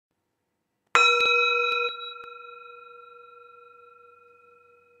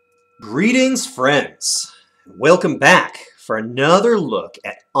Greetings, friends. Welcome back for another look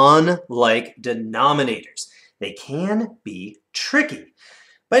at unlike denominators. They can be tricky.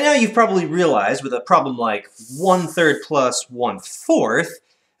 By now you've probably realized with a problem like 1/3 plus 1/4,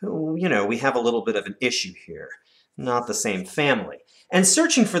 we have a little bit of an issue here. Not the same family. And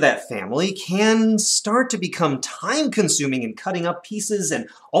searching for that family can start to become time-consuming in cutting up pieces, and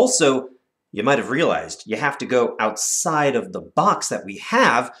also you might have realized you have to go outside of the box that we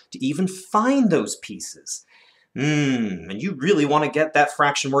have to even find those pieces. And you really want to get that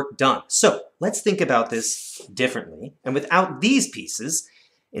fraction work done. So let's think about this differently. And without these pieces,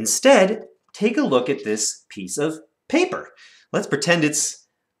 instead, take a look at this piece of paper. Let's pretend it's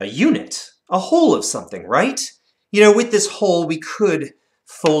a unit, a whole of something, right? With this whole, we could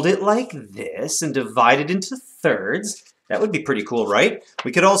fold it like this and divide it into thirds. That would be pretty cool, right?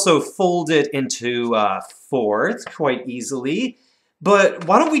 We could also fold it into fourths quite easily. But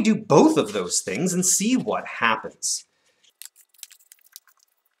why don't we do both of those things and see what happens?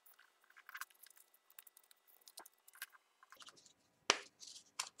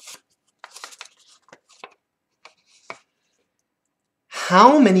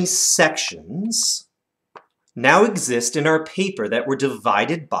 How many sections now exist in our paper that were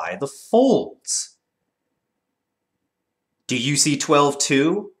divided by the folds? Do you see 12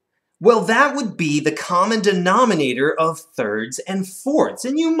 too? Well, that would be the common denominator of thirds and fourths,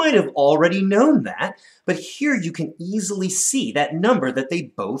 and you might have already known that, but here you can easily see that number that they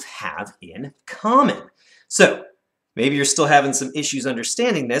both have in common. So, maybe you're still having some issues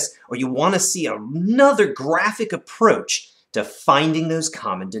understanding this, or you want to see another graphic approach to finding those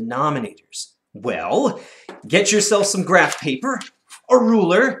common denominators. Well, get yourself some graph paper, a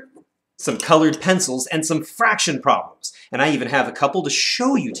ruler, some colored pencils, and some fraction problems. And I even have a couple to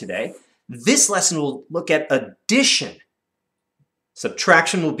show you today. This lesson will look at addition.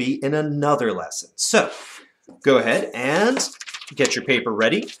 Subtraction will be in another lesson. So, go ahead and get your paper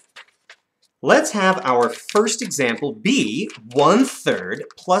ready. Let's have our first example be 1/3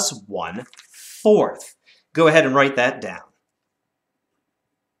 plus 1/4. Go ahead and write that down.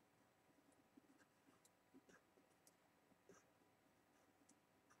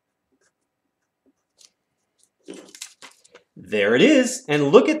 There it is, and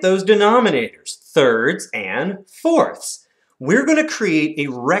look at those denominators, thirds and fourths. We're going to create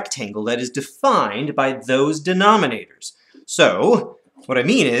a rectangle that is defined by those denominators. So, what I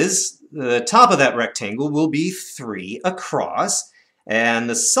mean is, the top of that rectangle will be 3 across, and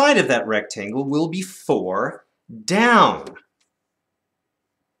the side of that rectangle will be 4 down.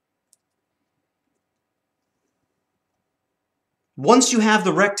 Once you have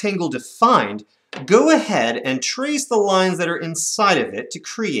the rectangle defined, go ahead and trace the lines that are inside of it to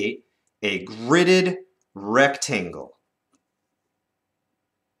create a gridded rectangle.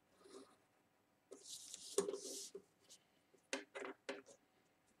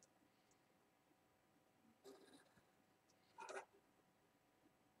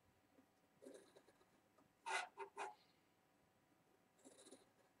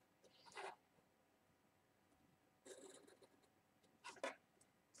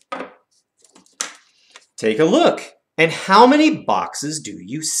 Take a look. And how many boxes do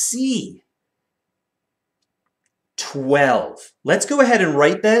you see? 12. Let's go ahead and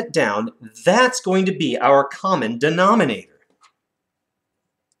write that down. That's going to be our common denominator.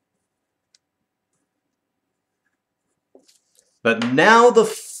 But now the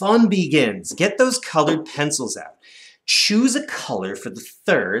fun begins. Get those colored pencils out. Choose a color for the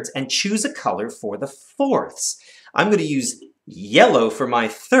thirds and choose a color for the fourths. I'm going to use yellow for my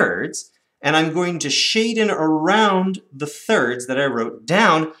thirds, and I'm going to shade in around the thirds that I wrote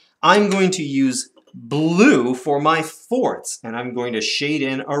down. I'm going to use blue for my fourths, and I'm going to shade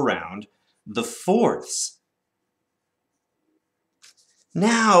in around the fourths.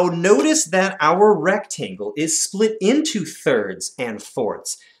 Now, notice that our rectangle is split into thirds and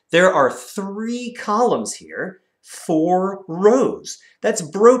fourths. There are 3 columns here, 4 rows. That's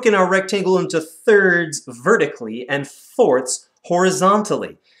broken our rectangle into thirds vertically and fourths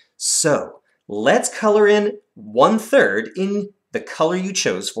horizontally. So, let's color in 1/3 in the color you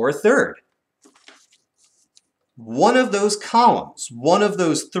chose for a third. One of those columns, one of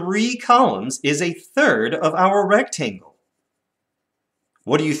those 3 columns, is a third of our rectangle.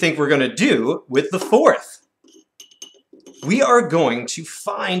 What do you think we're going to do with the fourth? We are going to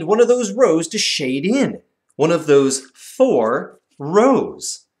find one of those rows to shade in. One of those 4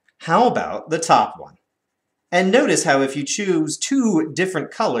 rows. How about the top one? And notice how if you choose 2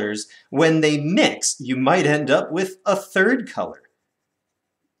 different colors, when they mix, you might end up with a third color.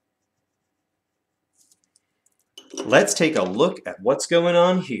 Let's take a look at what's going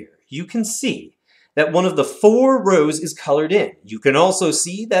on here. you can see that one of the 4 rows is colored in. You can also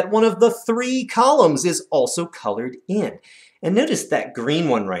see that one of the 3 columns is also colored in. And notice that green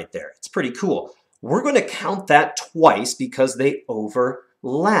one right there. It's pretty cool. We're going to count that twice because they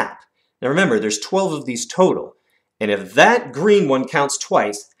overlap. Now remember, there's 12 of these total. And if that green one counts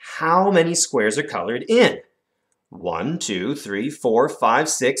twice, how many squares are colored in? 1, 2, 3, 4, 5,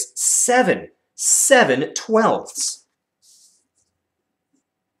 6, 7. 7/12.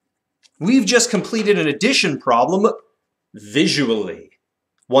 We've just completed an addition problem visually.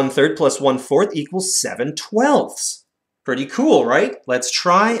 1/3 plus 1/4 equals 7/12. Pretty cool, right? Let's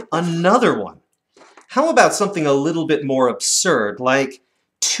try another one. How about something a little bit more absurd, like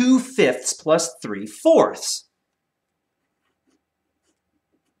 2/5 plus 3/4?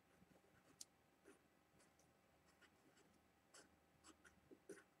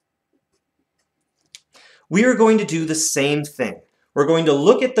 We are going to do the same thing. We're going to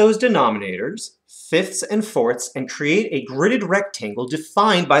look at those denominators, fifths and fourths, and create a gridded rectangle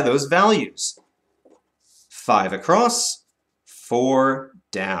defined by those values. 5 across, 4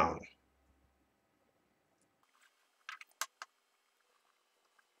 down.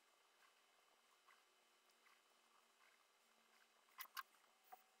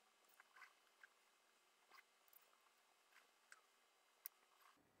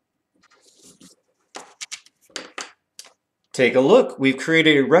 Take a look. We've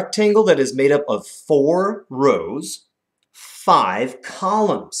created a rectangle that is made up of 4 rows, 5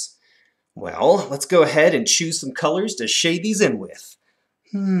 columns. Well, let's go ahead and choose some colors to shade these in with.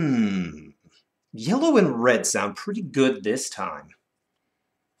 Yellow and red sound pretty good this time.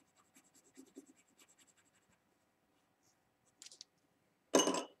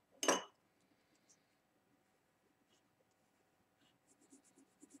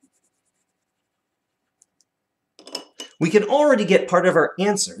 We can already get part of our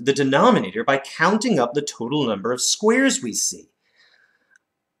answer, the denominator, by counting up the total number of squares we see.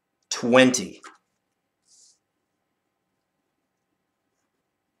 20.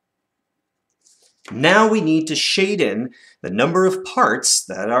 Now we need to shade in the number of parts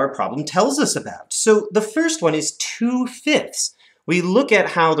that our problem tells us about. So the first one is 2/5. We look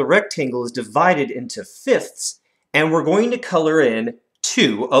at how the rectangle is divided into fifths, and we're going to color in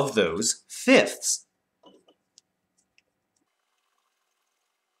 2 of those fifths.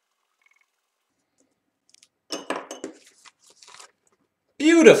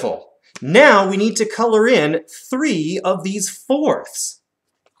 Beautiful. Now we need to color in 3 of these fourths.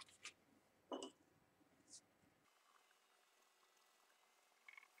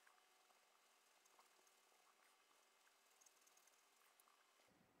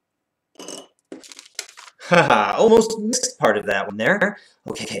 Haha, almost missed part of that one there.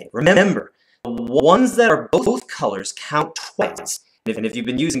 Okay, remember, the ones that are both colors count twice. And if you've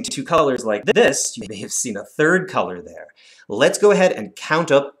been using 2 colors like this, you may have seen a 3rd color there. Let's go ahead and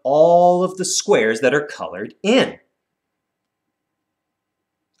count up all of the squares that are colored in.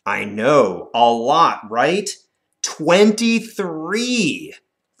 I know, a lot, right? 23.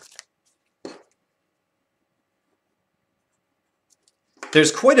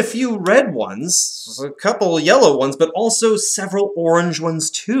 There's quite a few red ones, a couple yellow ones, but also several orange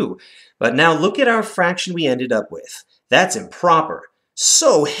ones too. But now look at our fraction we ended up with. That's improper.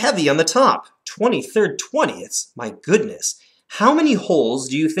 So heavy on the top. 23rd 20ths. My goodness. How many wholes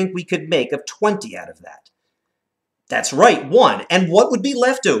do you think we could make of 20 out of that? That's right, 1. And what would be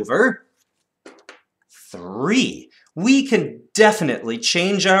left over? 3. We can definitely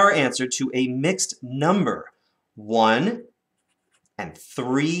change our answer to a mixed number. 1 and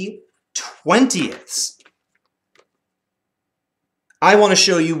 3/20ths. I want to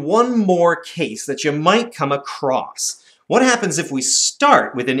show you one more case that you might come across. What happens if we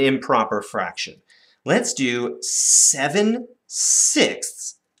start with an improper fraction? Let's do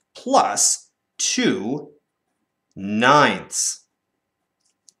 7/6 plus 2/9.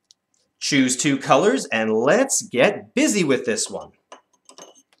 Choose 2 colors and let's get busy with this one.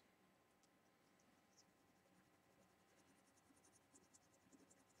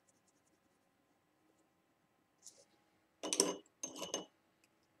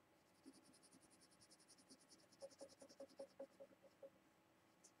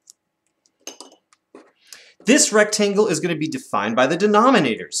 This rectangle is going to be defined by the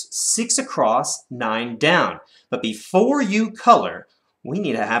denominators, 6 across, 9 down. But before you color, we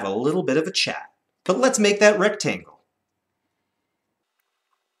need to have a little bit of a chat. But let's make that rectangle.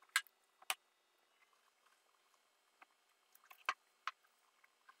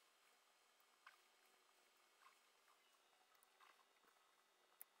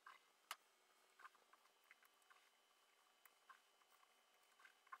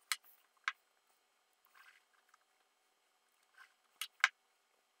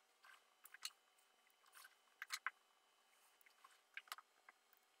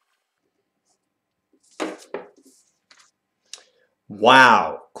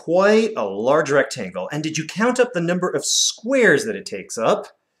 Wow, quite a large rectangle. And did you count up the number of squares that it takes up?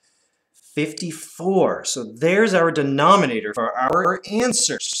 54. So there's our denominator for our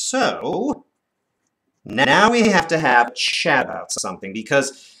answer. So now we have to have a chat about something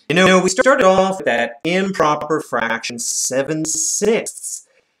because, we started off with that improper fraction 7/6.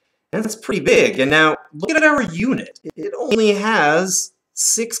 And that's pretty big. And now look at our unit. It only has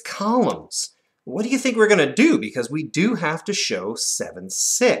 6 columns. What do you think we're going to do? Because we do have to show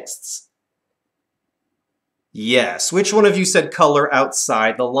 7/6. Yes, which one of you said color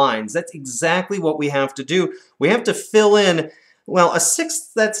outside the lines? That's exactly what we have to do. We have to fill in, well, a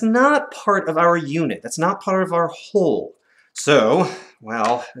sixth that's not part of our unit. That's not part of our whole. So,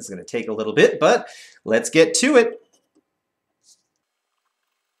 well, this is going to take a little bit, but let's get to it.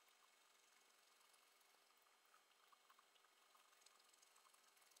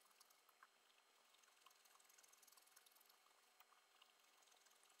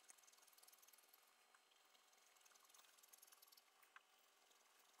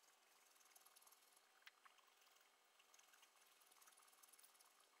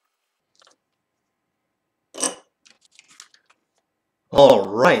 All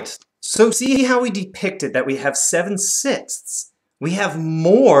right, so see how we depicted that we have 7/6. We have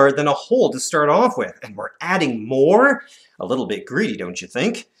more than a whole to start off with, and we're adding more? A little bit greedy, don't you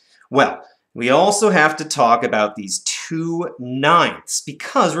think? Well, we also have to talk about these 2/9,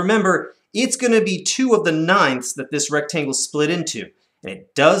 because remember, it's going to be 2 of the 9ths that this rectangle split into, and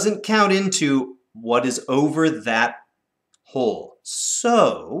it doesn't count into what is over that hole.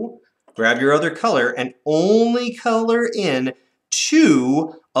 So, grab your other color and only color in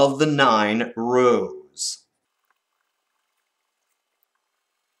 2 of the 9 rows.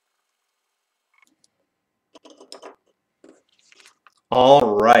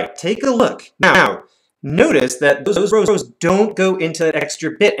 All right, take a look. Now, notice that those rows don't go into that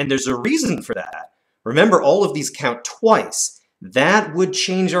extra bit, and there's a reason for that. Remember, all of these count twice. That would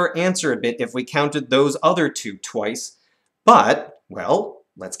change our answer a bit if we counted those other 2 twice. But, well,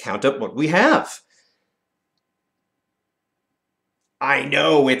 let's count up what we have. I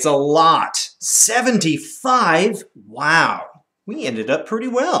know, it's a lot. 75? Wow, we ended up pretty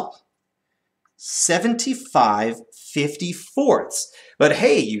well. 75/54. But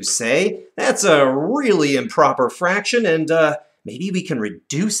hey, you say, that's a really improper fraction, and maybe we can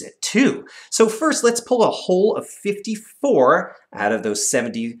reduce it too. So first, let's pull a whole of 54 out of those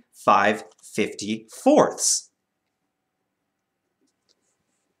 75/54.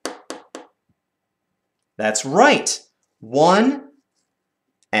 That's right, 1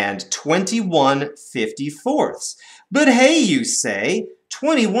 and 21/54. But hey, you say,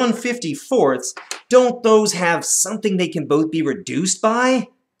 21/54, don't those have something they can both be reduced by?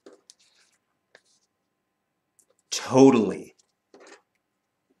 Totally.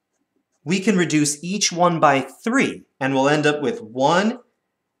 We can reduce each one by 3, and we'll end up with 1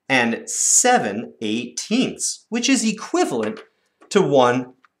 and 7/18, which is equivalent to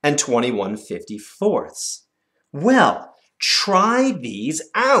 1 and 21/54. Well, try these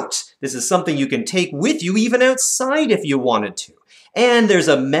out. This is something you can take with you even outside if you wanted to. And there's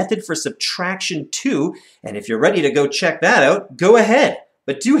a method for subtraction too, and if you're ready to go check that out, go ahead.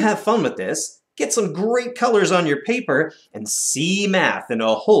 But do have fun with this, get some great colors on your paper, and see math in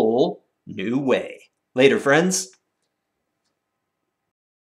a whole new way. Later, friends.